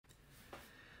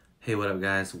Hey, what up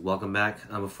guys? Welcome back.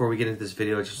 Before we get into this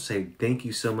video, I just want to say thank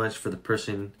you so much for the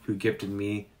person who gifted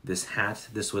me this hat.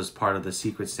 This was part of the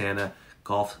Secret Santa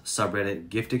golf subreddit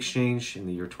gift exchange in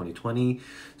the year 2020.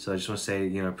 So I just want to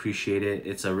say, appreciate it.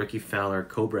 It's a Ricky Fowler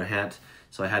Cobra hat.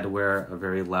 So I had to wear a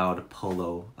very loud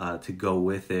polo to go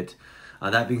with it.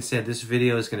 That being said, this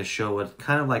video is going to show what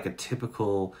kind of like a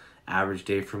typical average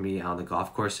day for me on the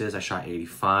golf course is. I shot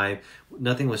 85.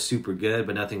 Nothing was super good,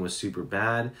 but nothing was super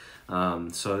bad.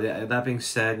 So that being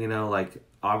said, like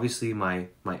obviously my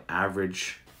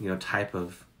average, type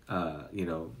of,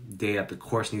 day at the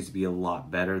course needs to be a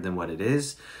lot better than what it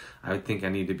is. I would think I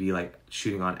need to be like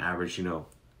shooting on average,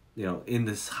 in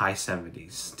this high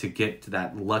 70s to get to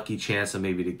that lucky chance of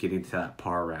maybe to getting to that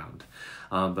par round.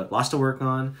 But lots to work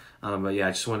on. But yeah,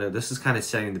 I just wanted, this is kind of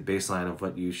setting the baseline of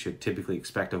what you should typically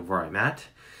expect of where I'm at.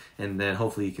 And then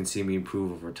hopefully you can see me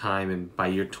improve over time. And by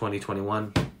year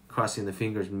 2021, crossing the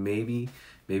fingers, maybe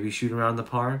shoot around the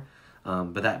par.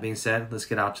 But that being said, let's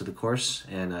get out to the course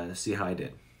and see how I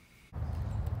did.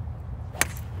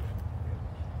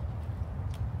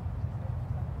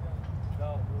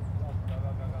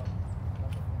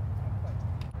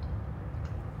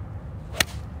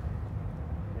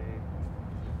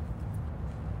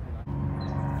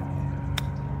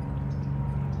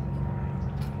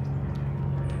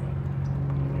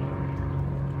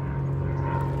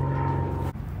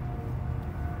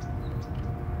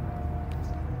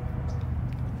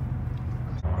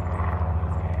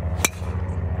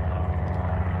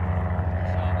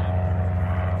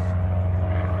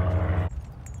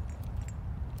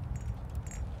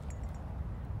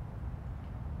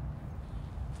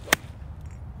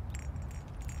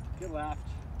 Get left.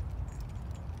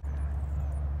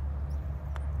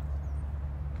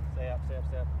 Stay up, stay up,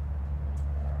 stay up.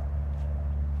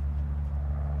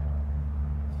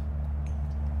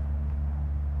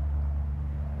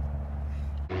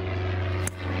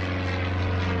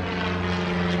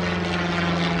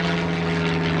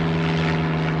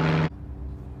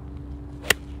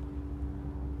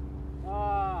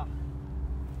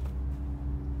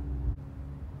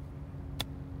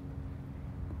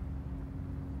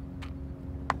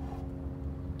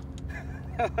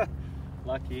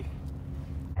 Lucky.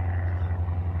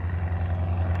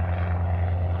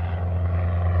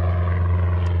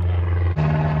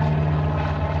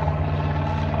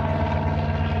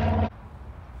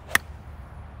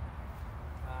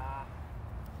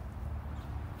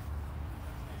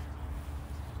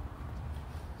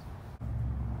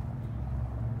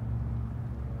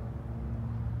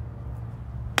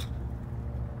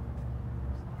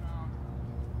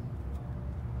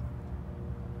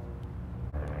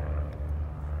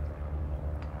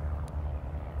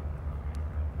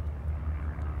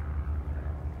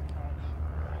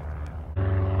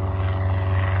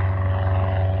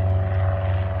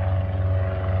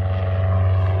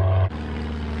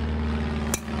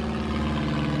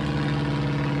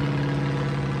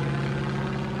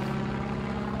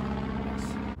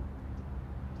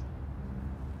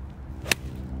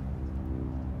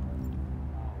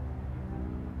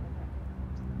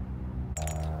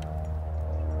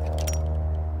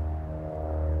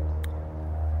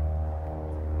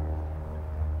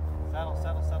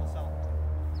 Settle.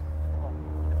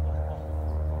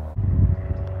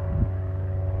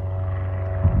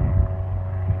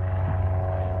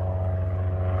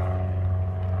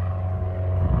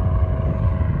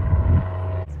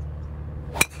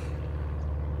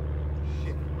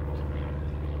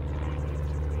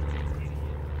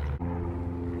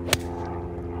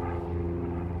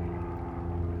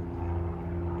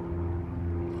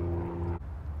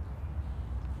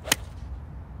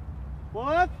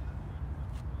 What?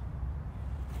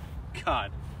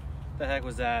 God, the heck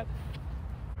was that?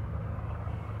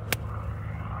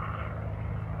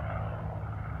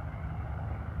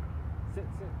 Sit.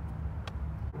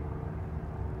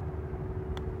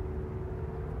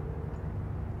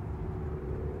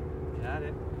 Got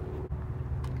it.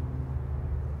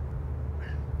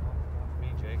 Me,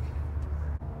 Jake.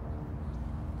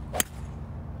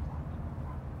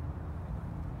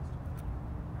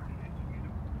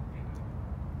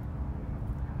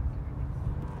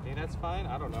 That's fine.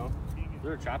 I don't know. Is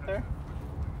there a trap there?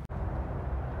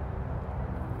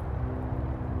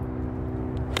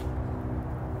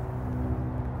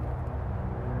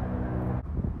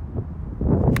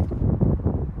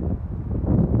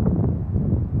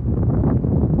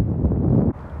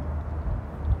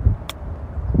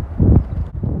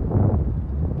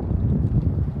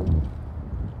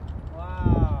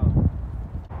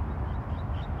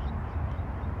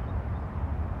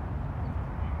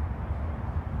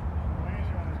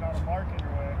 Mark in your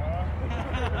way, huh?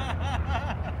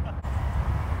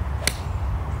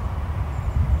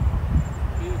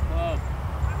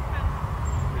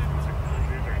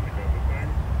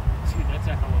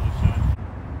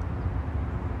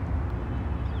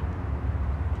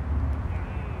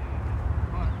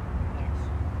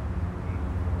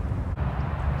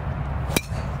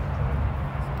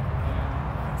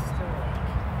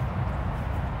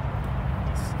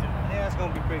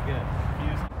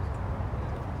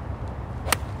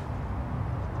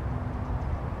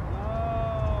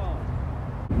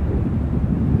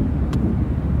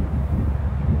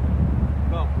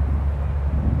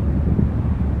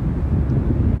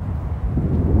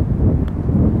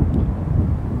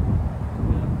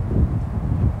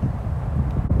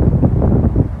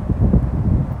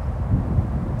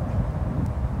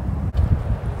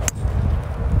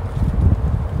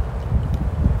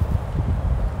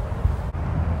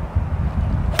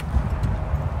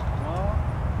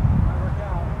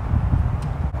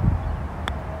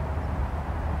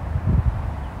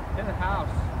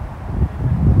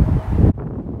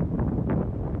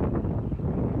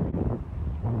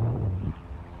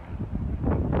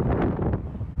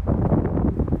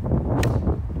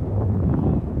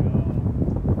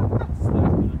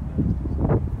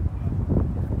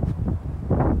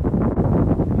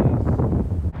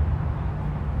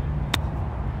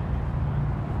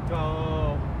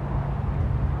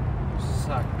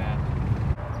 suck, man.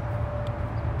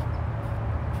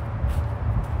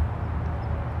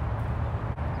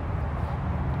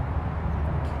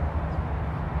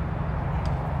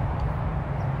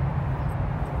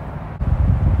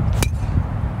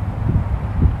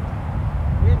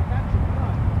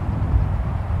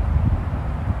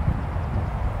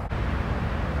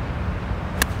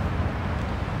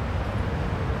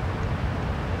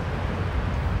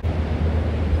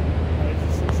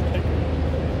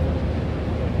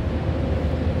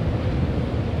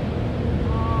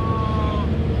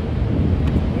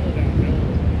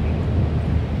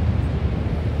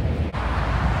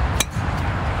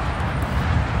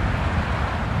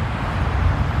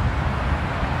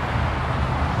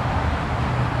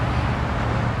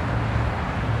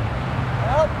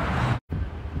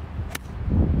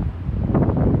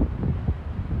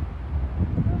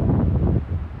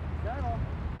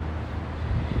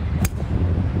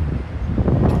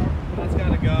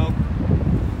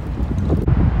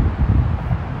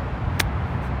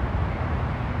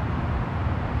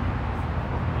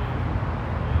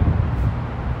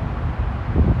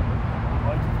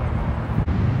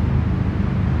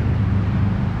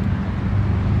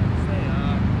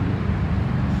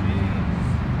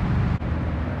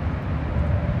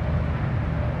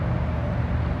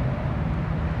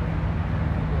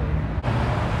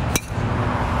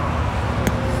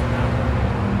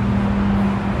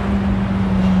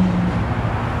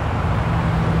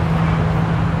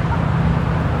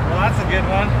 Good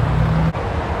one.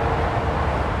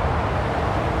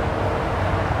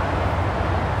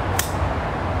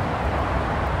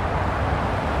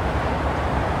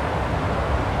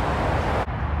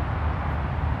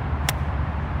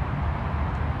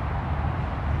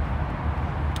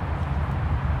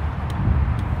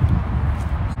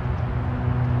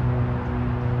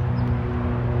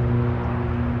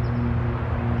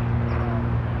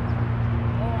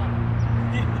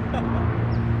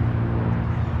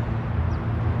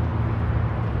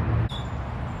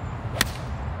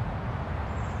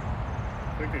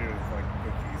 I think it was like the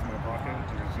keys in my pocket.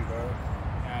 Did you see that?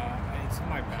 Yeah, it's in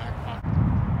my back pocket.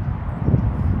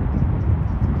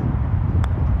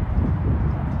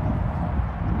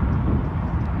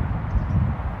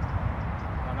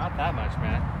 No, not that much,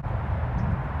 man.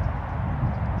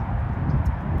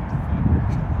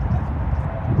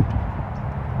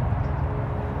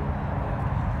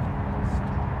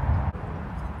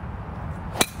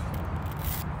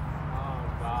 Oh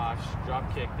gosh,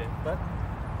 drop kicked it, but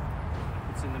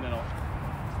it's in the middle.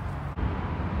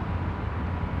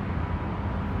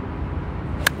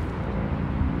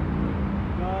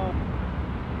 No.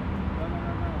 No, no,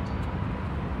 no, no.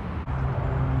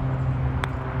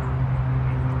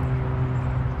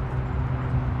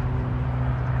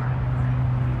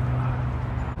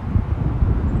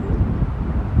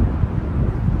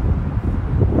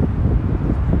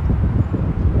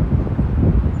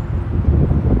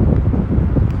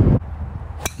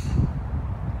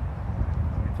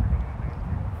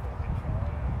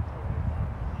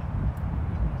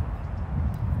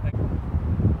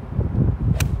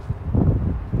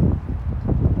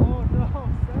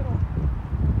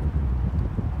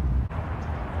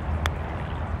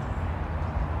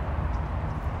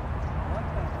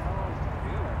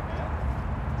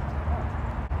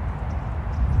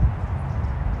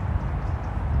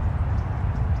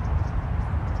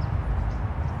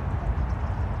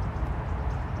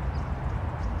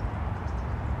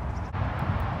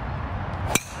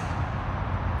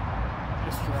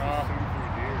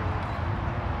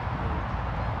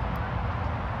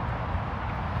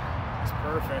 It's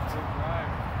perfect.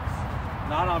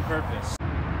 Not on purpose.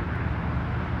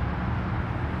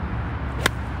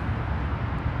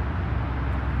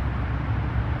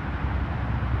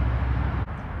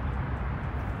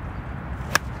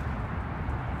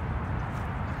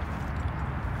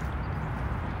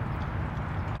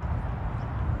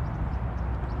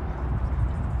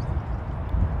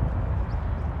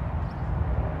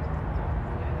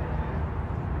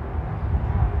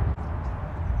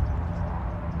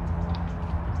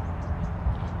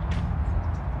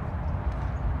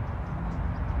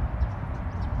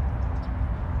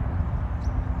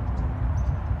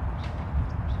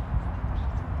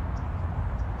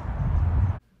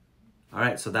 All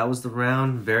right, so that was the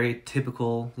round. Very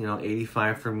typical,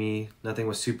 85 for me. Nothing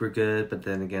was super good, but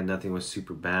then again, nothing was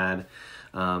super bad.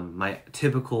 My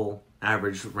typical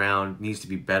average round needs to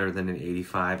be better than an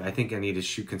 85. I think I need to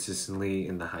shoot consistently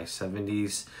in the high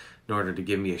 70s in order to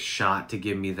give me a shot, to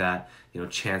give me that,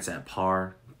 chance at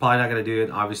par. Probably not going to do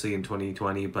it, obviously, in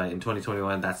 2020, but in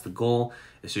 2021, that's the goal,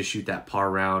 is to shoot that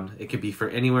par round. It could be for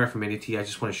anywhere from any tee. I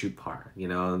just want to shoot par, you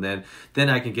know, and then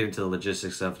I can get into the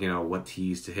logistics of, you know, what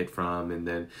tees to hit from, and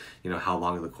then, you know, how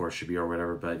long the course should be or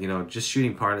whatever. But, you know, just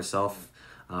shooting par in itself,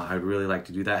 I'd really like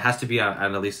to do that. It has to be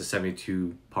on at least a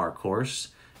 72 par course,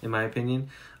 in my opinion.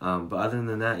 But other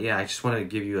than that, yeah, I just want to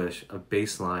give you a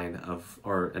baseline of,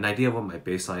 or an idea of what my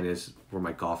baseline is, where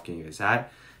my golf game is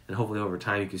at. And hopefully over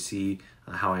time you can see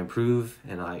how I improve,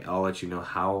 and I'll let you know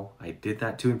how I did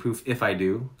that to improve, if I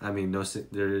do. I mean,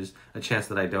 there's a chance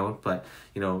that I don't, but,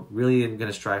 you know, really I'm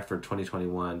going to strive for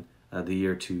 2021, the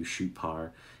year to shoot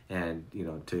par and, you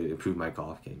know, to improve my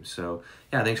golf game. So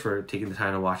yeah, thanks for taking the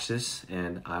time to watch this,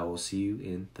 and I will see you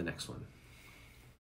in the next one.